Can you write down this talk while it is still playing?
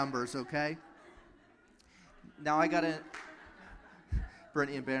numbers, okay? Now I gotta,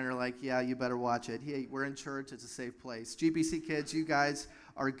 Brittany and Ben are like, yeah, you better watch it. Hey, we're in church, it's a safe place. GBC kids, you guys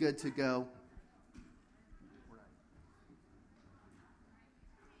are good to go.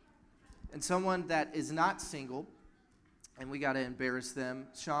 And someone that is not single, and we gotta embarrass them,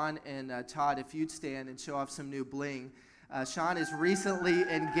 Sean and Todd, if you'd stand and show off some new bling. Sean is recently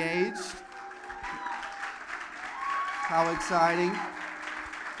engaged. How exciting.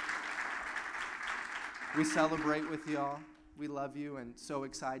 We celebrate with y'all. We love you and so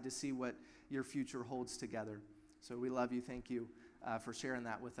excited to see what your future holds together. So we love you. Thank you for sharing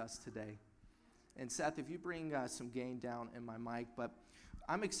that with us today. And Seth, if you bring some gain down in my mic, but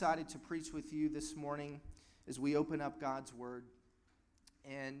I'm excited to preach with you this morning as we open up God's Word.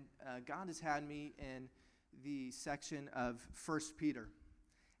 And God has had me in the section of 1 Peter.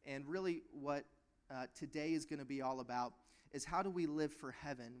 And really what today is going to be all about is how do we live for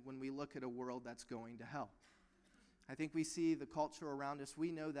heaven when we look at a world that's going to hell. I think we see the culture around us.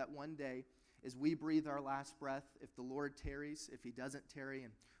 We know that one day as we breathe our last breath, if the Lord tarries, if he doesn't tarry,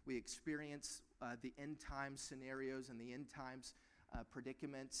 and we experience the end times scenarios and the end times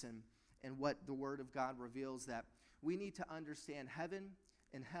predicaments and what the Word of God reveals, that we need to understand heaven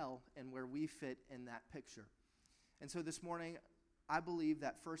and hell and where we fit in that picture. And so this morning, I believe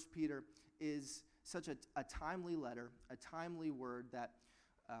that 1 Peter is such a timely letter, a timely word that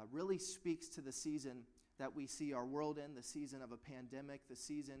really speaks to the season that we see our world in, the season of a pandemic, the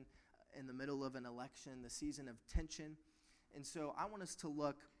season in the middle of an election, the season of tension. And so I want us to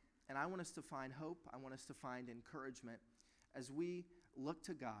look, and I want us to find hope. I want us to find encouragement as we look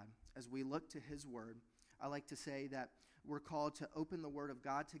to God, as we look to his word. I like to say that we're called to open the word of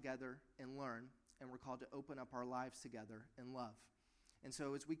God together and learn, and we're called to open up our lives together and love. And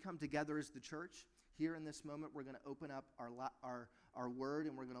so as we come together as the church, here in this moment, we're going to open up our word,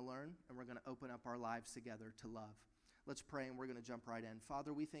 and we're going to learn, and we're going to open up our lives together to love. Let's pray, and we're going to jump right in.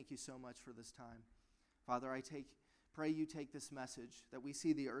 Father, we thank you so much for this time. Father, pray you take this message, that we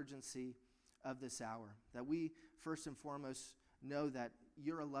see the urgency of this hour, that we first and foremost know that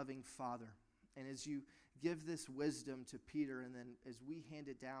you're a loving Father. And as you give this wisdom to Peter, and then as we hand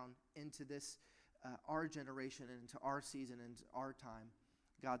it down into this our generation and into our season and into our time,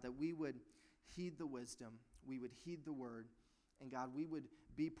 God, that we would heed the wisdom, we would heed the word, and God, we would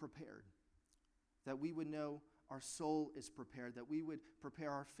be prepared, that we would know our soul is prepared, that we would prepare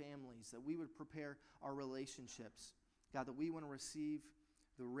our families, that we would prepare our relationships. God, that we want to receive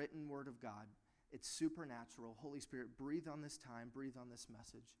the written word of God. It's supernatural. Holy Spirit, breathe on this time, breathe on this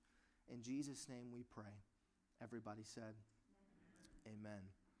message. In Jesus' name we pray. Everybody said, Amen.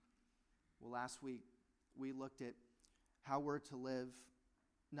 Well, last week we looked at how we're to live,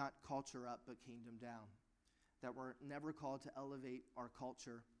 not culture up, but kingdom down. That we're never called to elevate our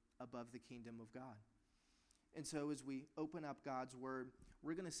culture above the kingdom of God. And so as we open up God's word,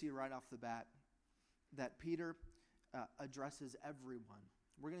 we're going to see right off the bat that Peter addresses everyone.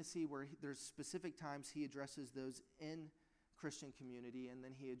 We're going to see where there's specific times he addresses those in Christian community, and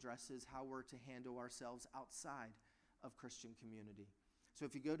then he addresses how we're to handle ourselves outside of Christian community. So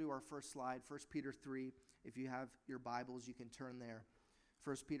if you go to our first slide, 1 Peter 3, if you have your Bibles, you can turn there.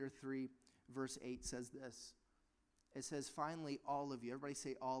 1 Peter 3, verse 8 says this. It says, finally, all of you, everybody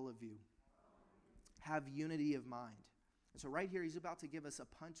say all of you, have unity of mind. And so right here, he's about to give us a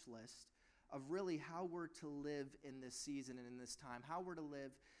punch list of really how we're to live in this season and in this time, how we're to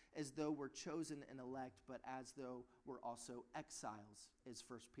live as though we're chosen and elect, but as though we're also exiles, as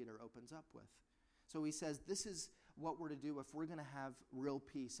 1 Peter opens up with. So he says this is what we're to do if we're going to have real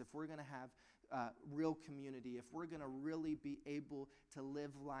peace, if we're going to have real community, if we're going to really be able to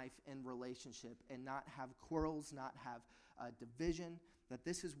live life in relationship and not have quarrels, not have division, that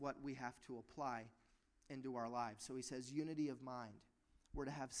this is what we have to apply into our lives. So he says unity of mind. We're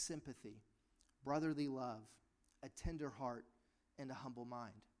to have sympathy, brotherly love, a tender heart, and a humble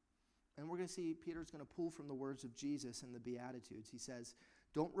mind. And we're going to see Peter's going to pull from the words of Jesus in the Beatitudes. He says,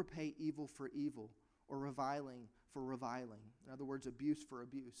 don't repay evil for evil or reviling for reviling. In other words, abuse for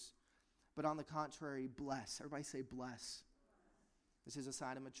abuse. But on the contrary, bless. Everybody say bless. This is a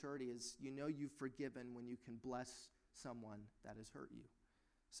sign of maturity, is you know you've forgiven when you can bless someone that has hurt you.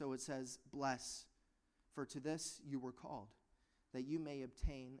 So it says, bless, for to this you were called, that you may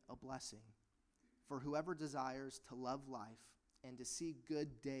obtain a blessing. For whoever desires to love life and to see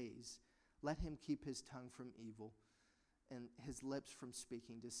good days, let him keep his tongue from evil and his lips from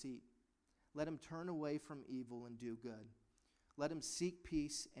speaking deceit. Let him turn away from evil and do good. Let him seek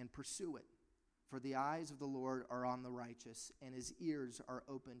peace and pursue it. For the eyes of the Lord are on the righteous, and his ears are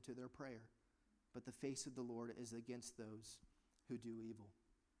open to their prayer. But the face of the Lord is against those who do evil.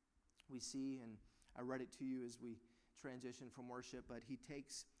 we see, and I read it to you as we transition from worship, but he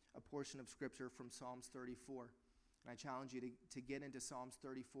takes a portion of Scripture from Psalms 34. And I challenge you to get into Psalms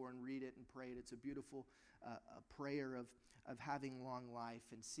 34 and read it and pray it. It's a beautiful a prayer of having long life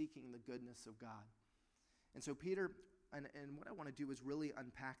and seeking the goodness of God. And so Peter, and what I want to do is really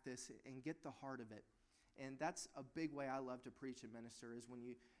unpack this and get the heart of it. And that's a big way I love to preach and minister, is when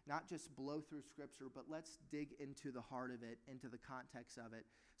you not just blow through Scripture, but let's dig into the heart of it, into the context of it,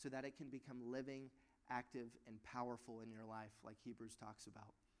 so that it can become living, active, and powerful in your life, like Hebrews talks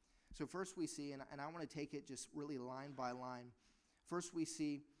about. So first we see, and I want to take it just really line by line. First we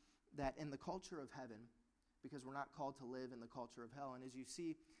see that in the culture of heaven, because we're not called to live in the culture of hell, and as you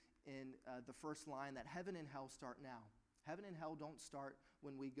see in the first line, that heaven and hell start now. Heaven and hell don't start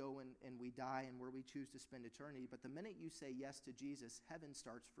when we go and we die and where we choose to spend eternity, but the minute you say yes to Jesus, heaven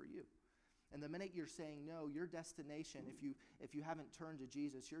starts for you. And the minute you're saying no, your destination, if you haven't turned to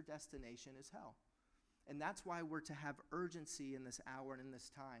Jesus, your destination is hell. And that's why we're to have urgency in this hour and in this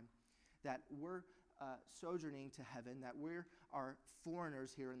time, that we're sojourning to heaven, that we are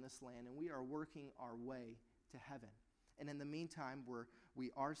foreigners here in this land, and we are working our way to heaven. And in the meantime, we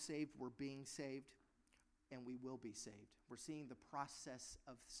are saved, we're being saved, and we will be saved. We're seeing the process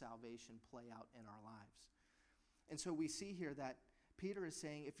of salvation play out in our lives. And so we see here that Peter is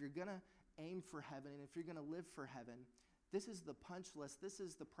saying, if you're going to aim for heaven, and if you're going to live for heaven, this is the punch list, this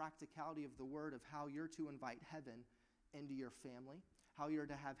is the practicality of the word of how you're to invite heaven into your family, how you're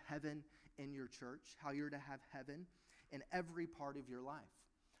to have heaven in your church, how you're to have heaven in every part of your life.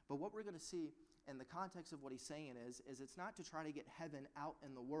 But what we're going to see in the context of what he's saying is it's not to try to get heaven out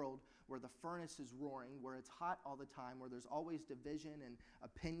in the world where the furnace is roaring, where it's hot all the time, where there's always division and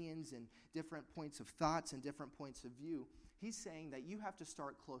opinions and different points of thoughts and different points of view. He's saying that you have to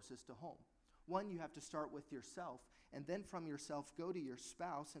start closest to home. One, you have to start with yourself, and then from yourself go to your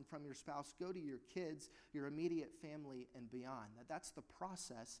spouse, and from your spouse go to your kids, your immediate family, and beyond. That's the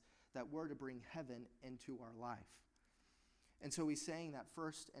process that we're to bring heaven into our life. And so he's saying that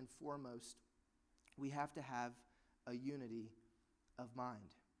first and foremost, we have to have a unity of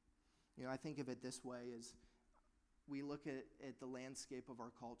mind. You know, I think of it this way, as we look at the landscape of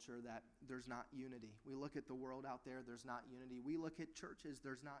our culture, that there's not unity. We look at the world out there, there's not unity. We look at churches,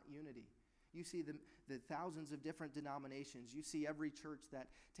 there's not unity. You see the thousands of different denominations. You see every church that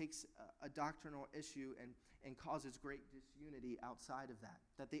takes a doctrinal issue and causes great disunity outside of that.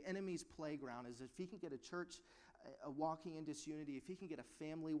 That the enemy's playground is, if he can get a church walking in disunity, if he can get a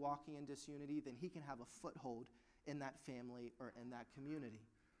family walking in disunity, then he can have a foothold in that family or in that community.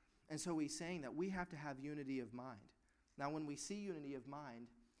 And so he's saying that we have to have unity of mind. Now, when we see unity of mind,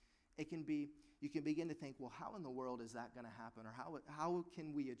 it can be, you can begin to think, well, how in the world is that going to happen? Or how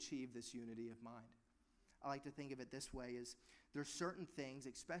can we achieve this unity of mind? I like to think of it this way, is there's certain things,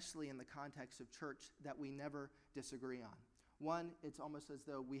 especially in the context of church, that we never disagree on. One, it's almost as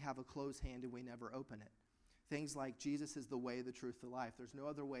though we have a closed hand and we never open it. Things like Jesus is the way, the truth, the life. There's no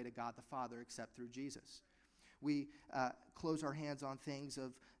other way to God the Father except through Jesus. We close our hands on things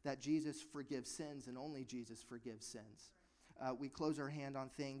of that Jesus forgives sins and only Jesus forgives sins. We close our hand on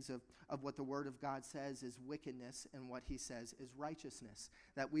things of what the Word of God says is wickedness and what He says is righteousness.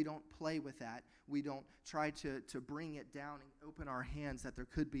 That we don't play with that. We don't try to bring it down and open our hands that there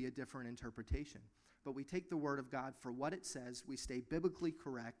could be a different interpretation. But we take the Word of God for what it says, we stay biblically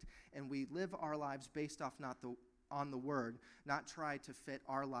correct, and we live our lives based off on the Word, not try to fit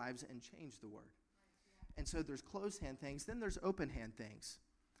our lives and change the Word. And so there's closed hand things, then there's open hand things.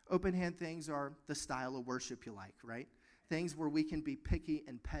 Open hand things are the style of worship you like, right? Things where we can be picky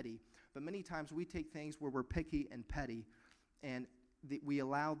and petty. But many times we take things where we're picky and petty, and we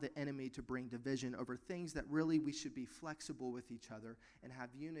allow the enemy to bring division over things that really we should be flexible with each other and have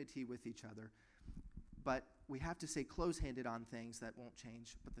unity with each other. But we have to stay close-handed on things that won't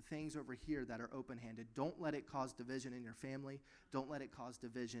change. But the things over here that are open-handed, don't let it cause division in your family. Don't let it cause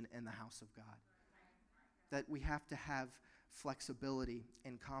division in the house of God. That we have to have flexibility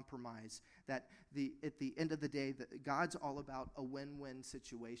and compromise. That at the end of the day, that God's all about a win-win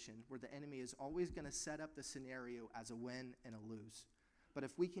situation where the enemy is always going to set up the scenario as a win and a lose. But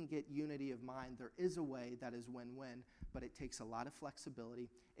if we can get unity of mind, there is a way that is win-win, but it takes a lot of flexibility,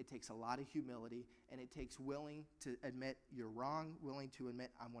 it takes a lot of humility, and it takes willing to admit you're wrong, willing to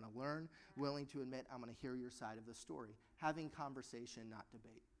admit I want to learn, willing to admit I'm going to hear your side of the story. Having conversation, not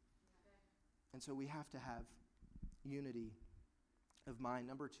debate. And so we have to have unity of mind.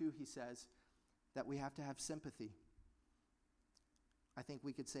 Number 2, he says that we have to have sympathy. I think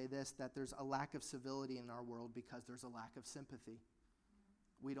we could say this, that there's a lack of civility in our world because there's a lack of sympathy.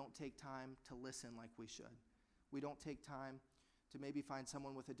 We don't take time to listen like we should. We don't take time to maybe find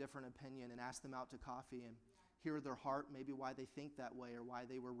someone with a different opinion and ask them out to coffee and hear their heart, maybe why they think that way or why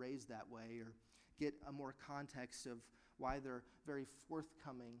they were raised that way, or get a more context of why they're very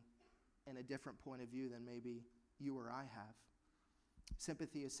forthcoming in a different point of view than maybe you or I have.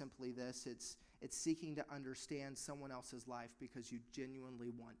 Sympathy is simply this. It's seeking to understand someone else's life because you genuinely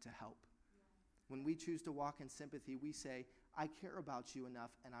want to help. When we choose to walk in sympathy, we say, I care about you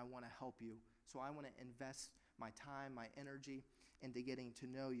enough and I want to help you. So I want to invest my time, my energy into getting to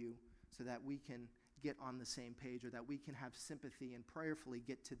know you so that we can get on the same page, or that we can have sympathy and prayerfully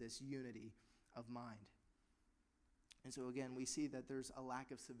get to this unity of mind. And so again, we see that there's a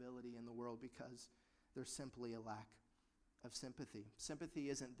lack of civility in the world because there's simply a lack of sympathy. Sympathy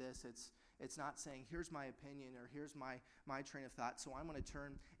isn't this. It's not saying, here's my opinion or here's my train of thought, so I'm going to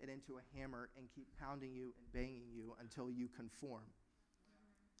turn it into a hammer and keep pounding you and banging you until you conform.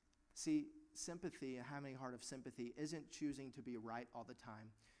 See, sympathy and having a heart of sympathy isn't choosing to be right all the time,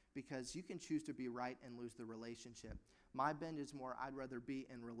 because you can choose to be right and lose the relationship. My bend is more, I'd rather be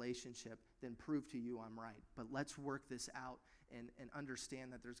in relationship than prove to you I'm right. But let's work this out and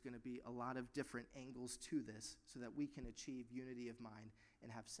understand that there's going to be a lot of different angles to this so that we can achieve unity of mind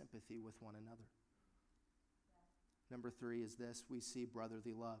and have sympathy with one another. Number 3 is this. We see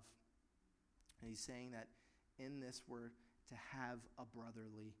brotherly love. And he's saying that in this we're to have a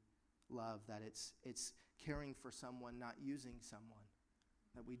brotherly love, that it's caring for someone, not using someone,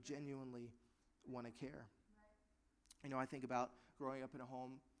 that we genuinely want to care. You know, I think about growing up in a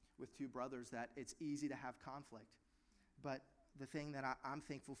home with 2 brothers, that it's easy to have conflict. But the thing that I'm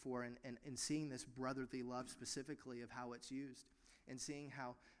thankful for in seeing this brotherly love specifically of how it's used, and seeing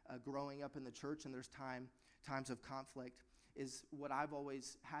how growing up in the church and there's times of conflict, is what I've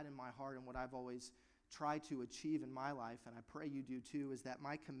always had in my heart and what I've always tried to achieve in my life, and I pray you do too, is that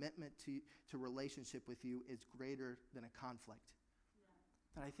my commitment to relationship with you is greater than a conflict.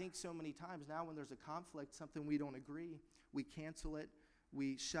 That I think so many times now when there's a conflict, something we don't agree, we cancel it,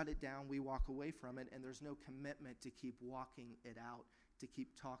 we shut it down, we walk away from it, and there's no commitment to keep walking it out, to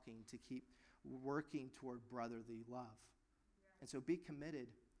keep talking, to keep working toward brotherly love. And so be committed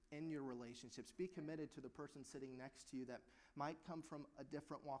in your relationships. Be committed to the person sitting next to you that might come from a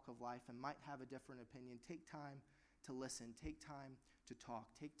different walk of life and might have a different opinion. Take time to listen. Take time to talk.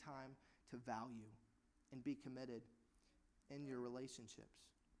 Take time to value, and be committed in your relationships.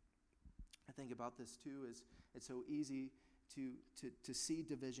 I think about this too, is it's so easy to see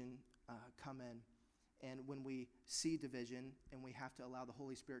division come in. And when we see division and we have to allow the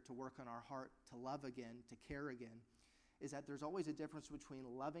Holy Spirit to work on our heart, to love again, to care again, is that there's always a difference between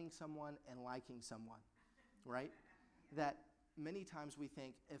loving someone and liking someone, right? That many times we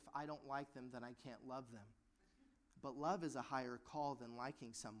think, if I don't like them, then I can't love them. But love is a higher call than liking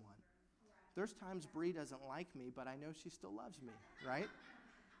someone. There's times Bree doesn't like me, but I know she still loves me, right?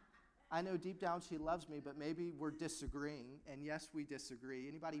 I know deep down she loves me, but maybe we're disagreeing. And yes, we disagree.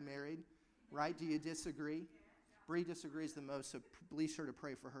 Anybody married, right? Do you disagree? Bree disagrees the most, so be sure to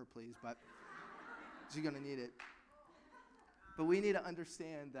pray for her, please. But she's going to need it. But we need to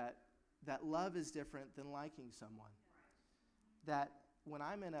understand that love is different than liking someone. That when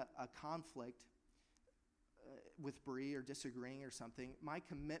I'm in a conflict with Bree or disagreeing or something, my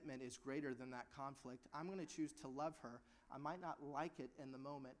commitment is greater than that conflict. I'm going to choose to love her. I might not like it in the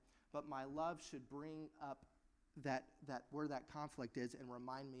moment, but my love should bring up that where that conflict is and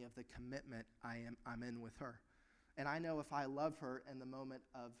remind me of the commitment I'm in with her. And I know if I love her in the moment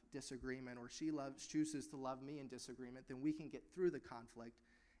of disagreement, or she chooses to love me in disagreement, then we can get through the conflict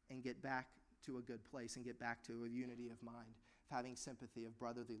and get back to a good place and get back to a unity of mind, of having sympathy, of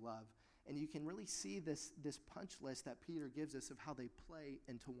brotherly love. And you can really see this punch list that Peter gives us of how they play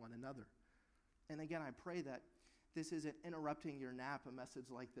into one another. And again, I pray that this isn't interrupting your nap, a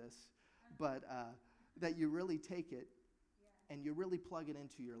message like this, but that you really take it and you really plug it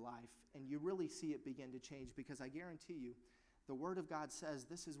into your life and you really see it begin to change, because I guarantee you, the Word of God says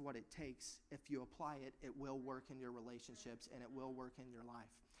this is what it takes. If you apply it, it will work in your relationships and it will work in your life.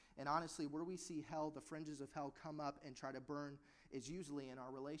 And honestly, where we see hell, the fringes of hell come up and try to burn, is usually in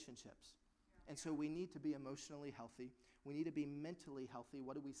our relationships. And so we need to be emotionally healthy. We need to be mentally healthy.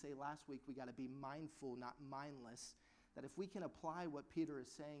 What did we say last week? We got to be mindful, not mindless. That if we can apply what Peter is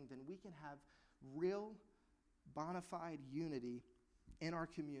saying, then we can have real, bona fide unity in our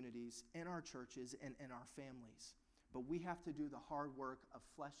communities, in our churches, and in our families. But we have to do the hard work of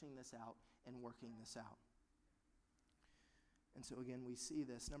fleshing this out and working this out. And so again, we see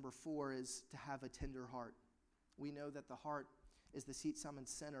this. Number 4 is to have a tender heart. We know that the heart is the seat, sum, and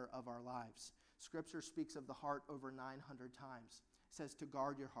center of our lives. Scripture speaks of the heart over 900 times. It says to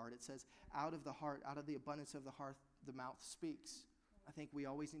guard your heart. It says out of the heart, out of the abundance of the heart, the mouth speaks. I think we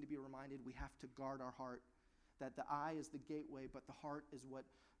always need to be reminded we have to guard our heart, that the eye is the gateway, but the heart is what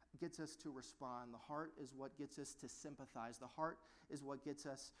gets us to respond. The heart is what gets us to sympathize. The heart is what gets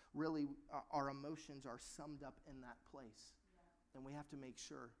us really, our emotions are summed up in that place. Yeah. And we have to make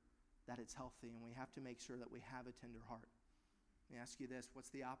sure that it's healthy, and we have to make sure that we have a tender heart. Let me ask you this, what's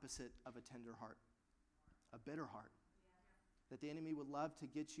the opposite of a tender heart? A bitter heart. Yeah. That the enemy would love to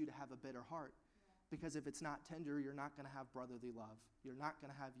get you to have a bitter heart, because if it's not tender, you're not going to have brotherly love. You're not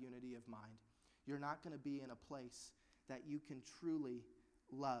going to have unity of mind. You're not going to be in a place that you can truly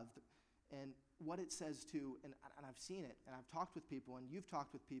love. And what it says too, and I've seen it, and I've talked with people, and you've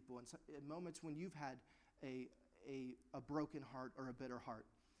talked with people, and in moments when you've had a broken heart or a bitter heart,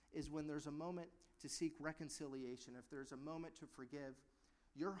 is when there's a moment to seek reconciliation. If there's a moment to forgive,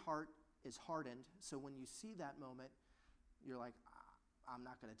 your heart is hardened. So when you see that moment, you're like, I'm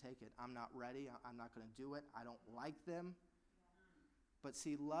not going to take it. I'm not ready. I'm not going to do it. I don't like them. But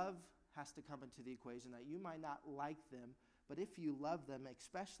see, love has to come into the equation, that you might not like them, but if you love them,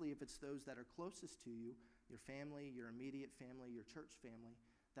 especially if it's those that are closest to you, your family, your immediate family, your church family,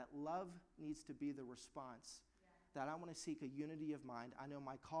 that love needs to be the response. Yeah. That I want to seek a unity of mind. I know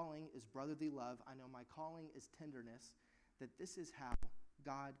my calling is brotherly love. I know my calling is tenderness, that this is how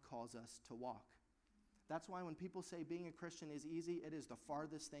God calls us to walk. That's why when people say being a Christian is easy, it is the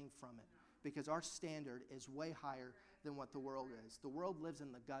farthest thing from it, because our standard is way higher than what the world is. The world lives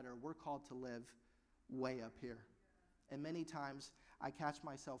in the gutter. We're called to live way up here. And many times I catch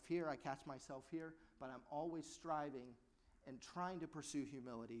myself here, but I'm always striving and trying to pursue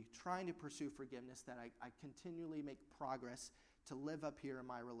humility, trying to pursue forgiveness, that I continually make progress to live up here in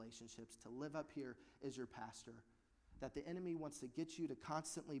my relationships, to live up here as your pastor. That the enemy wants to get you to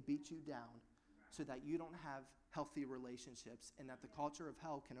constantly beat you down so that you don't have healthy relationships, and that the culture of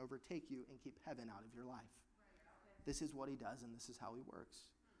hell can overtake you and keep heaven out of your life. This is what he does, and this is how he works.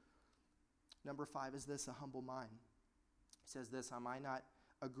 Number 5 is this, a humble mind. He says this, I might not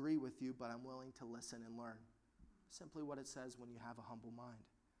agree with you, but I'm willing to listen and learn. Simply what it says when you have a humble mind.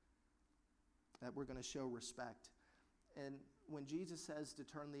 That we're going to show respect. And when Jesus says to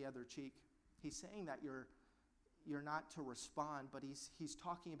turn the other cheek, he's saying that you're not to respond, but he's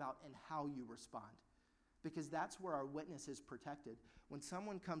talking about in how you respond. Because that's where our witness is protected. When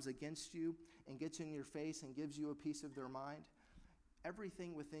someone comes against you and gets in your face and gives you a piece of their mind,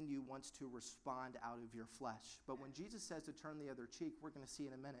 everything within you wants to respond out of your flesh. But when Jesus says to turn the other cheek, we're going to see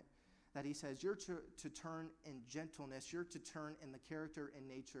in a minute, that he says you're to turn in gentleness, you're to turn in the character and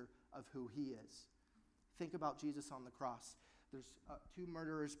nature of who he is. Think about Jesus on the cross. There's 2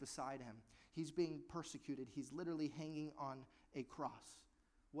 murderers beside him. He's being persecuted. He's literally hanging on a cross.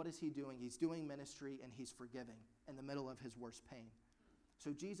 What is he doing? He's doing ministry, and he's forgiving in the middle of his worst pain.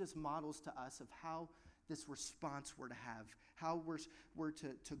 So Jesus models to us of how this response we're to have, how we're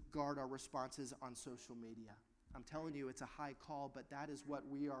to guard our responses on social media. I'm telling you, it's a high call, but that is what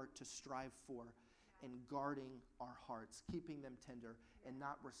we are to strive for in guarding our hearts, keeping them tender, and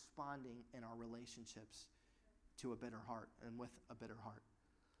not responding in our relationships to a bitter heart and with a bitter heart.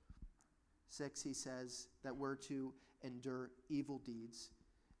 6, he says that we're to endure evil deeds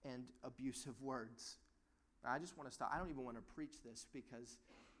and abusive words. Now, I just want to stop. I don't even want to preach this, because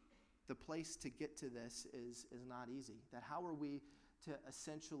the place to get to this is not easy. That how are we to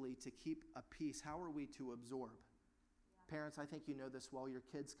essentially to keep a peace? How are we to absorb? Yeah. Parents, I think you know this well. Your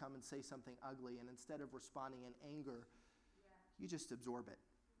kids come and say something ugly, and instead of responding in anger, you just absorb it.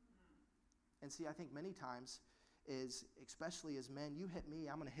 And see, I think many times is, especially as men, you hit me,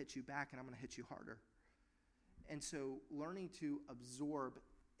 I'm going to hit you back, and I'm going to hit you harder. And so learning to absorb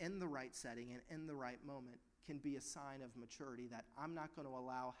in the right setting and in the right moment can be a sign of maturity, that I'm not going to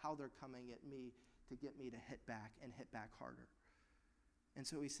allow how they're coming at me to get me to hit back and hit back harder. And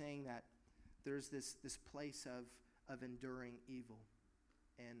so he's saying that there's this place of enduring evil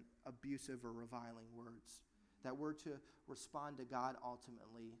and abusive or reviling words, that we're to respond to God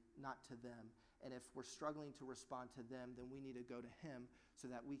ultimately, not to them. And if we're struggling to respond to them, then we need to go to him so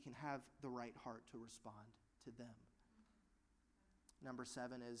that we can have the right heart to respond to them. Number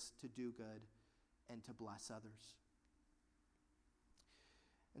 7 is to do good and to bless others.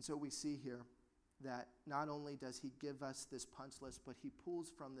 And so we see here that not only does he give us this punch list, but he pulls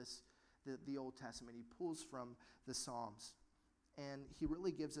from the Old Testament. He pulls from the Psalms. And he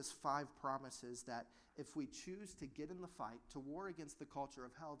really gives us 5 promises that if we choose to get in the fight, to war against the culture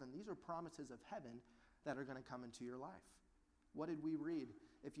of hell, then these are promises of heaven that are going to come into your life. What did we read?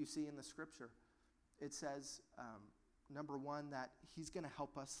 If you see in the scripture, it says, number 1, that he's going to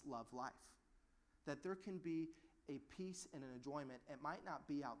help us love life. That there can be a peace and an enjoyment. It might not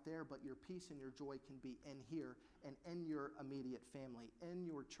be out there, but your peace and your joy can be in here and in your immediate family, in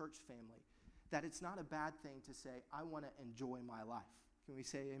your church family. That it's not a bad thing to say, I want to enjoy my life. Can we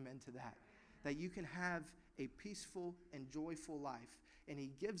say amen to that? That you can have a peaceful and joyful life. And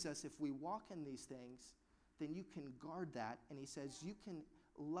he gives us, if we walk in these things, then you can guard that. And he says you can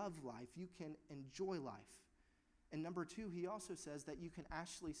love life, you can enjoy life. And number two, he also says that you can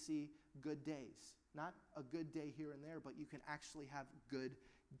actually see good days. Not a good day here and there, but you can actually have good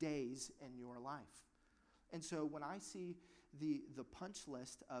days in your life. And so when I see the punch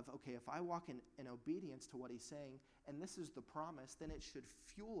list of, okay, if I walk in obedience to what he's saying, and this is the promise, then it should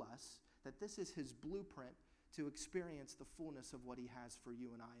fuel us that this is his blueprint to experience the fullness of what he has for you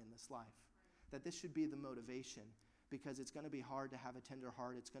and I in this life. That this should be the motivation, because it's going to be hard to have a tender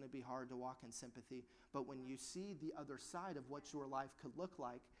heart. It's going to be hard to walk in sympathy. But when you see the other side of what your life could look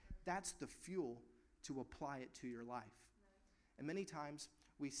like, that's the fuel to apply it to your life. And many times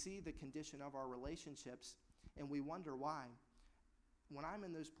we see the condition of our relationships and we wonder why. When I'm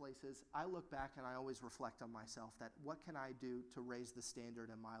in those places, I look back and I always reflect on myself, that what can I do to raise the standard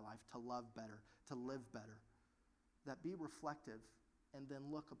in my life, to love better, to live better? That be reflective and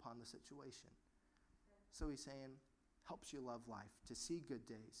then look upon the situation. So he's saying, helps you love life, to see good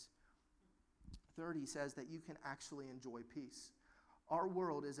days. Third, he says that you can actually enjoy peace. Our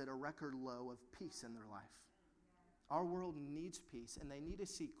world is at a record low of peace in their life. Our world needs peace, and they need to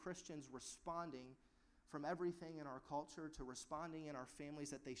see Christians responding from everything in our culture to responding in our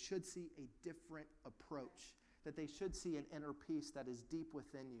families, that they should see a different approach, that they should see an inner peace that is deep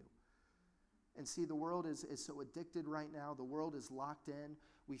within you. And see, the world is so addicted right now. The world is locked in.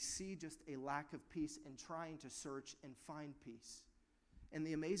 We see just a lack of peace in trying to search and find peace. And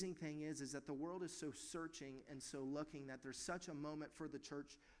the amazing thing is that the world is so searching and so looking that there's such a moment for the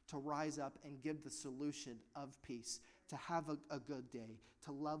church to rise up and give the solution of peace, to have a good day,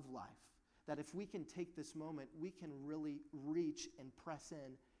 to love life. That if we can take this moment, we can really reach and press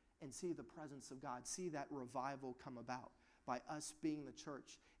in and see the presence of God, see that revival come about by us being the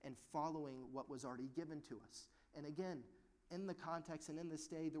church and following what was already given to us. And again, in the context and in this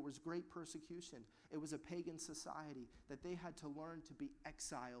day, there was great persecution. It was a pagan society that they had to learn to be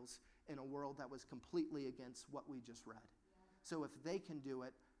exiles in a world that was completely against what we just read. So if they can do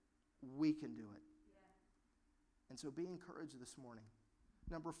it, we can do it. And so be encouraged this morning.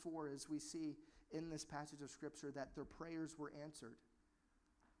 Number 4 is we see in this passage of Scripture that their prayers were answered.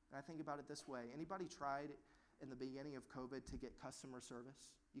 And I think about it this way. Anybody tried in the beginning of COVID to get customer service?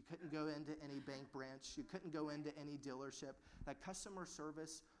 You couldn't go into any bank branch. You couldn't go into any dealership. That customer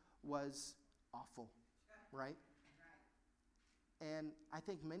service was awful, right? And I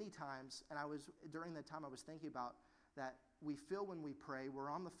think many times, and during that time I was thinking about that we feel when we pray,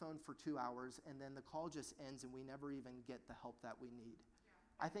 we're on the phone for 2 hours and then the call just ends and we never even get the help that we need.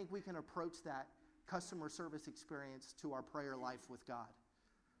 I think we can approach that customer service experience to our prayer life with God.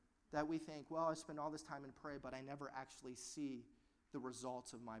 That we think, well, I spend all this time in prayer, but I never actually see the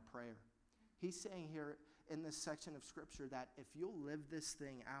results of my prayer. He's saying here in this section of Scripture that if you'll live this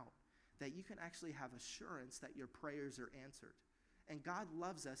thing out, that you can actually have assurance that your prayers are answered. And God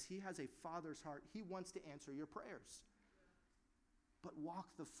loves us. He has a Father's heart. He wants to answer your prayers. But walk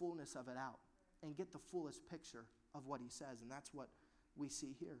the fullness of it out and get the fullest picture of what he says. And that's what we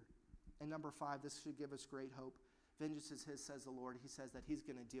see here. And number 5, this should give us great hope. Vengeance is his, says the Lord. He says that he's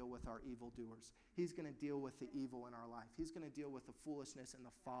going to deal with our evildoers. He's going to deal with the evil in our life. He's going to deal with the foolishness and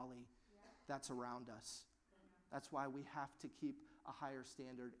the folly that's around us. That's why we have to keep a higher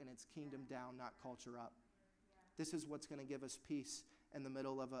standard, and it's kingdom down, not culture up. This is what's going to give us peace in the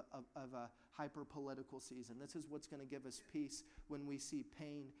middle of a hyper-political season. This is what's going to give us peace when we see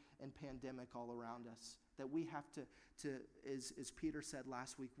pain and pandemic all around us. That we have to as Peter said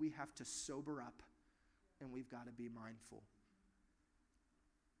last week, we have to sober up. And we've got to be mindful.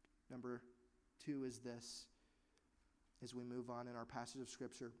 Number 2 is this. As we move on in our passage of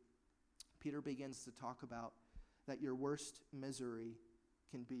Scripture, Peter begins to talk about that your worst misery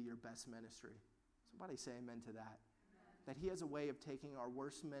can be your best ministry. Somebody say amen to that. Amen. That he has a way of taking our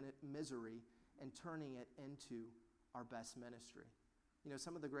worst misery and turning it into our best ministry. You know,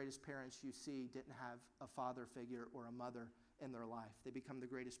 some of the greatest parents you see didn't have a father figure or a mother in their life. They become the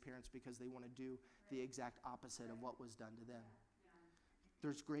greatest parents because they want to do the exact opposite of what was done to them.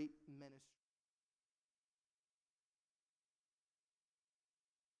 There's great ministry.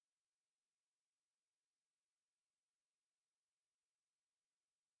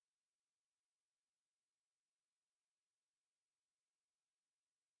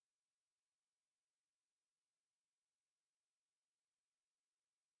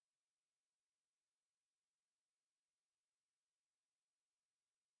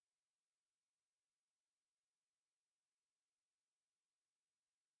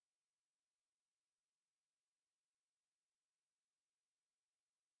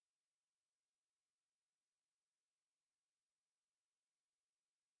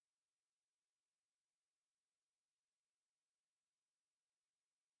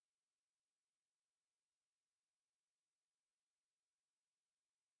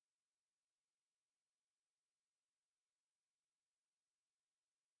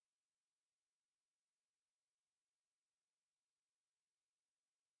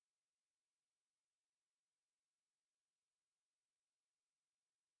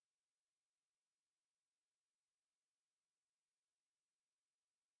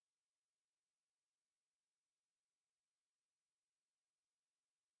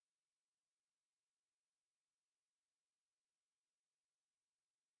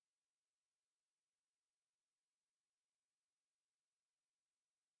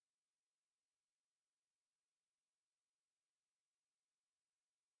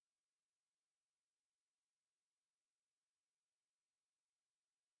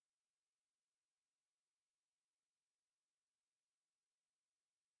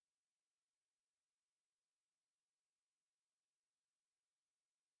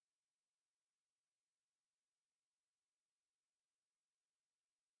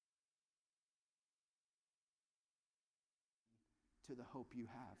 to the hope you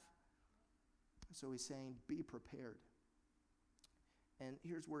have. So he's saying, be prepared. And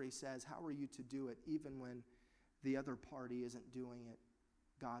here's where he says, how are you to do it even when the other party isn't doing it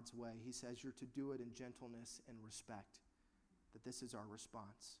God's way? He says you're to do it in gentleness and respect, that this is our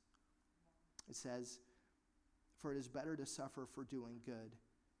response. It says, for it is better to suffer for doing good,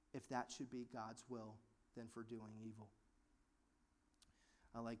 if that should be God's will, than for doing evil.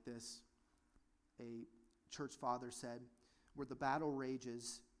 I like this. A church father said, where the battle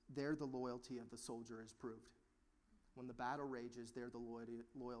rages, there the loyalty of the soldier is proved. When the battle rages, there the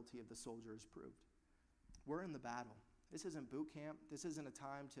loyalty of the soldier is proved. We're in the battle. This isn't boot camp. This isn't a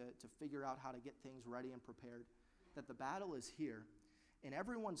time to figure out how to get things ready and prepared. That the battle is here. And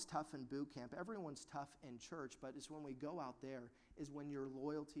everyone's tough in boot camp. Everyone's tough in church. But it's when we go out there is when your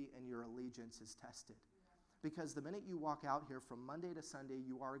loyalty and your allegiance is tested. Because the minute you walk out here from Monday to Sunday,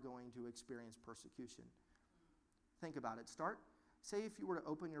 you are going to experience persecution. Think about it. Say if you were to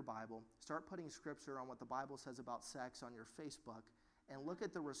open your Bible, start putting scripture on what the Bible says about sex on your Facebook, and look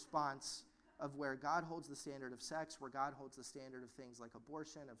at the response of where God holds the standard of sex, where God holds the standard of things like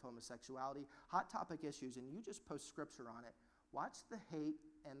abortion, of homosexuality, hot topic issues, and you just post scripture on it. Watch the hate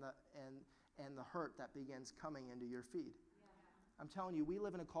and the hurt that begins coming into your feed. I'm telling you, we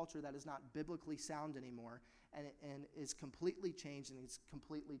live in a culture that is not biblically sound anymore, and is completely changed, and it's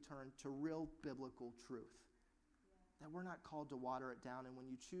completely turned to real biblical truth. That we're not called to water it down, and when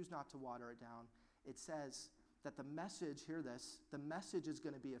you choose not to water it down, it says that the message, hear this, the message is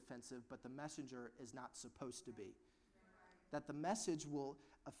going to be offensive, but the messenger is not supposed to be. That the message will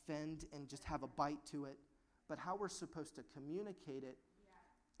offend and just have a bite to it, but how we're supposed to communicate it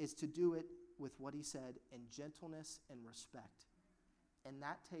is to do it with what he said in gentleness and respect. And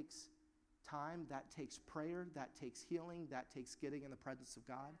that takes time, that takes prayer, that takes healing, that takes getting in the presence of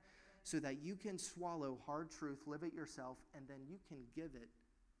God, so that you can swallow hard truth, live it yourself, and then you can give it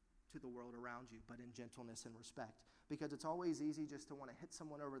to the world around you, but in gentleness and respect. Because it's always easy just to want to hit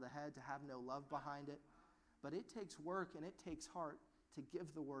someone over the head, to have no love behind it. But it takes work and it takes heart to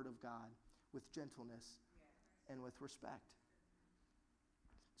give the word of God with gentleness and with respect.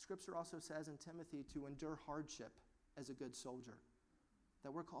 Scripture also says in Timothy to endure hardship as a good soldier.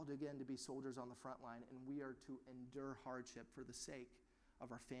 That we're called again to be soldiers on the front line, and we are to endure hardship for the sake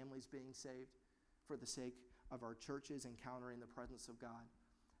of our families being saved, for the sake of our churches encountering the presence of God.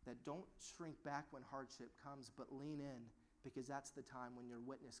 That don't shrink back when hardship comes, but lean in, because that's the time when your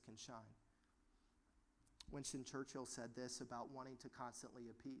witness can shine. Winston Churchill said this about wanting to constantly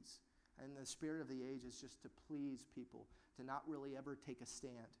appease. And the spirit of the age is just to please people, to not really ever take a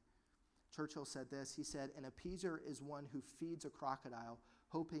stand. Churchill said this, he said, an appeaser is one who feeds a crocodile,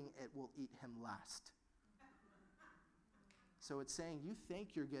 hoping it will eat him last. So it's saying you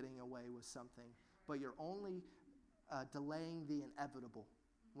think you're getting away with something, but you're only delaying the inevitable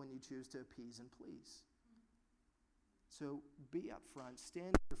when you choose to appease and please. So be up front, stand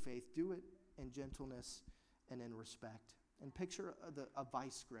in your faith, do it in gentleness and in respect. And picture a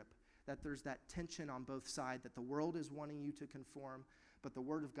vice grip, that there's that tension on both sides, that the world is wanting you to conform, but the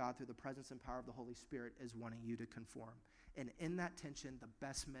Word of God through the presence and power of the Holy Spirit is wanting you to conform. And in that tension, the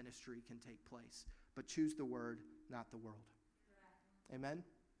best ministry can take place. But choose the Word, not the world. Amen?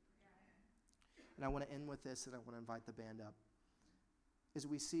 And I want to end with this, and I want to invite the band up. As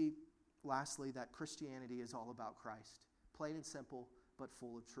we see, lastly, that Christianity is all about Christ. Plain and simple, but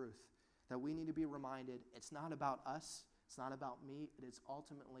full of truth. That we need to be reminded it's not about us, it's not about me, it is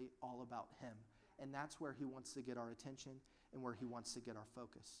ultimately all about Him. And that's where He wants to get our attention and where He wants to get our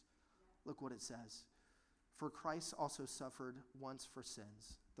focus. Look what it says. For Christ also suffered once for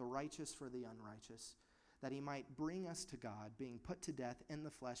sins, the righteous for the unrighteous, that He might bring us to God, being put to death in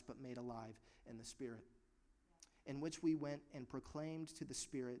the flesh, but made alive in the Spirit, in which we went and proclaimed to the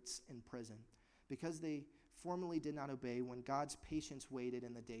spirits in prison, because they formerly did not obey when God's patience waited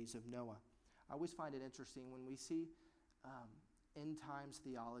in the days of Noah. I always find it interesting when we see end times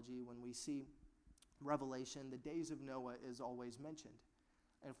theology, when we see Revelation, the days of Noah is always mentioned.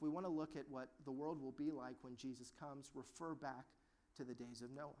 And if we want to look at what the world will be like when Jesus comes, refer back to the days of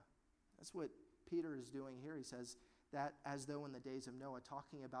Noah. That's what Peter is doing here. He says that as though in the days of Noah,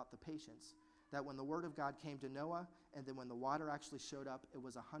 talking about the patience. That when the word of God came to Noah, and then when the water actually showed up, it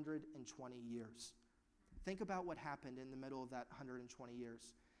was 120 years. Think about what happened in the middle of that 120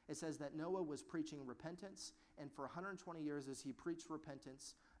 years. It says that Noah was preaching repentance, and for 120 years as he preached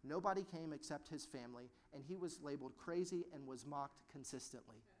repentance, nobody came except his family, and he was labeled crazy and was mocked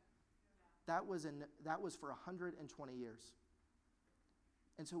consistently. That was for 120 years.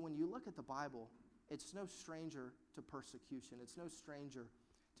 And so when you look at the Bible, it's no stranger to persecution. It's no stranger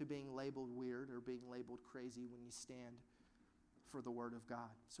to being labeled weird or being labeled crazy when you stand for the word of God.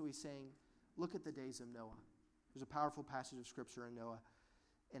 So he's saying, look at the days of Noah. There's a powerful passage of scripture in Noah,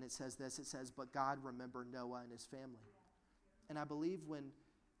 and it says this. It says, but God remembered Noah and his family. And I believe when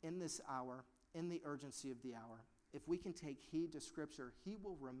in this hour, in the urgency of the hour, if we can take heed to scripture, he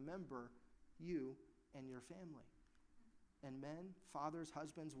will remember you and your family. And men, fathers,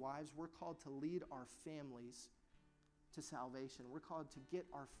 husbands, wives, we're called to lead our families to salvation. We're called to get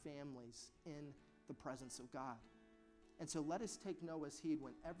our families in the presence of God. And so let us take Noah's heed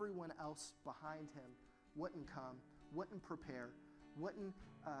when everyone else behind him wouldn't come, wouldn't prepare, wouldn't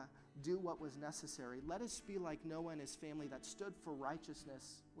do what was necessary. Let us be like Noah and his family that stood for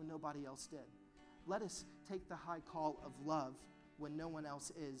righteousness when nobody else did. Let us take the high call of love when no one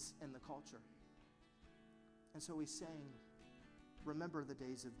else is in the culture. And so he's saying, remember the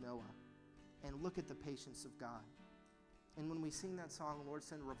days of Noah and look at the patience of God. And when we sing that song, Lord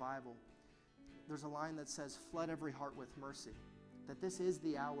Send Revival, there's a line that says, flood every heart with mercy. That this is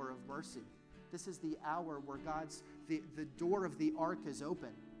the hour of mercy. This is the hour where the door of the ark is open.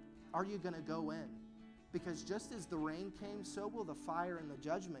 Are you going to go in? Because just as the rain came, so will the fire and the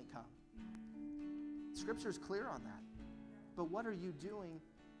judgment come. Scripture's clear on that. But what are you doing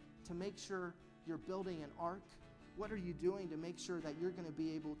to make sure you're building an ark? What are you doing to make sure that you're going to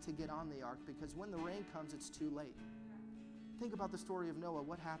be able to get on the ark? Because when the rain comes, it's too late. Think about the story of Noah.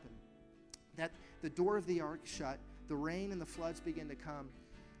 What happened? That the door of the ark shut, the rain and the floods began to come,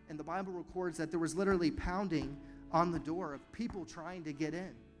 and the Bible records that there was literally pounding on the door of people trying to get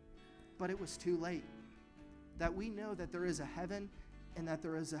in. But it was too late. That we know that there is a heaven and that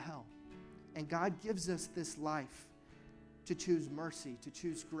there is a hell. And God gives us this life to choose mercy, to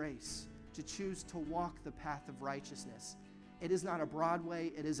choose grace, to choose to walk the path of righteousness. It is not a broad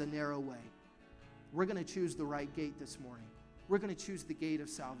way, it is a narrow way. We're going to choose the right gate this morning. We're going to choose the gate of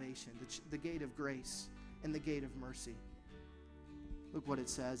salvation, the gate of grace, and the gate of mercy. Look what it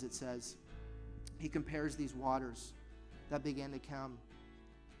says. It says, he compares these waters that began to come.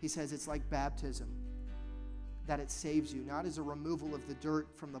 He says it's like baptism, that it saves you, not as a removal of the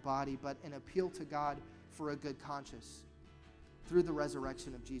dirt from the body, but an appeal to God for a good conscience through the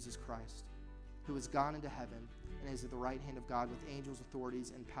resurrection of Jesus Christ, who has gone into heaven and is at the right hand of God with angels,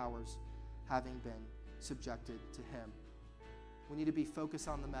 authorities, and powers having been subjected to him. We need to be focused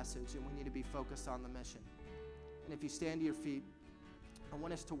on the message, and we need to be focused on the mission. And if you stand to your feet, I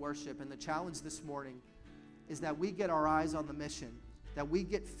want us to worship. And the challenge this morning is that we get our eyes on the mission, that we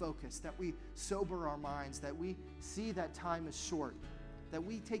get focused, that we sober our minds, that we see that time is short, that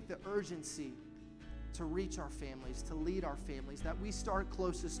we take the urgency to reach our families, to lead our families, that we start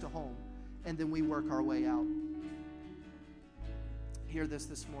closest to home, and then we work our way out. Hear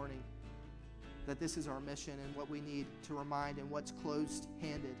this morning, that this is our mission, and what we need to remind, and what's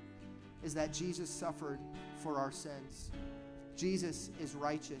closed-handed is that Jesus suffered for our sins. Jesus is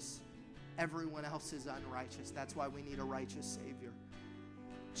righteous. Everyone else is unrighteous. That's why we need a righteous Savior.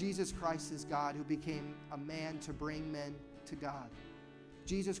 Jesus Christ is God who became a man to bring men to God.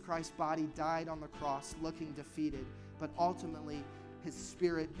 Jesus Christ's body died on the cross looking defeated, but ultimately his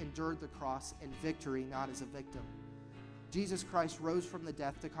spirit endured the cross in victory, not as a victim. Jesus Christ rose from the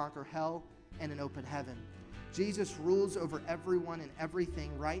death to conquer hell and an open heaven. Jesus rules over everyone and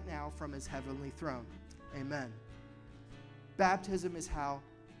everything right now from his heavenly throne. Amen. Baptism is how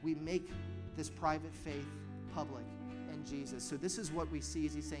we make this private faith public in Jesus. So this is what we see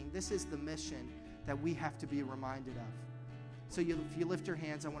as he's saying, this is the mission that we have to be reminded of. So if you lift your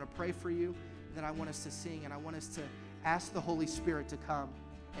hands, I want to pray for you, then I want us to sing, and I want us to ask the Holy Spirit to come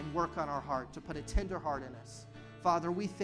and work on our heart, to put a tender heart in us. Father, we thank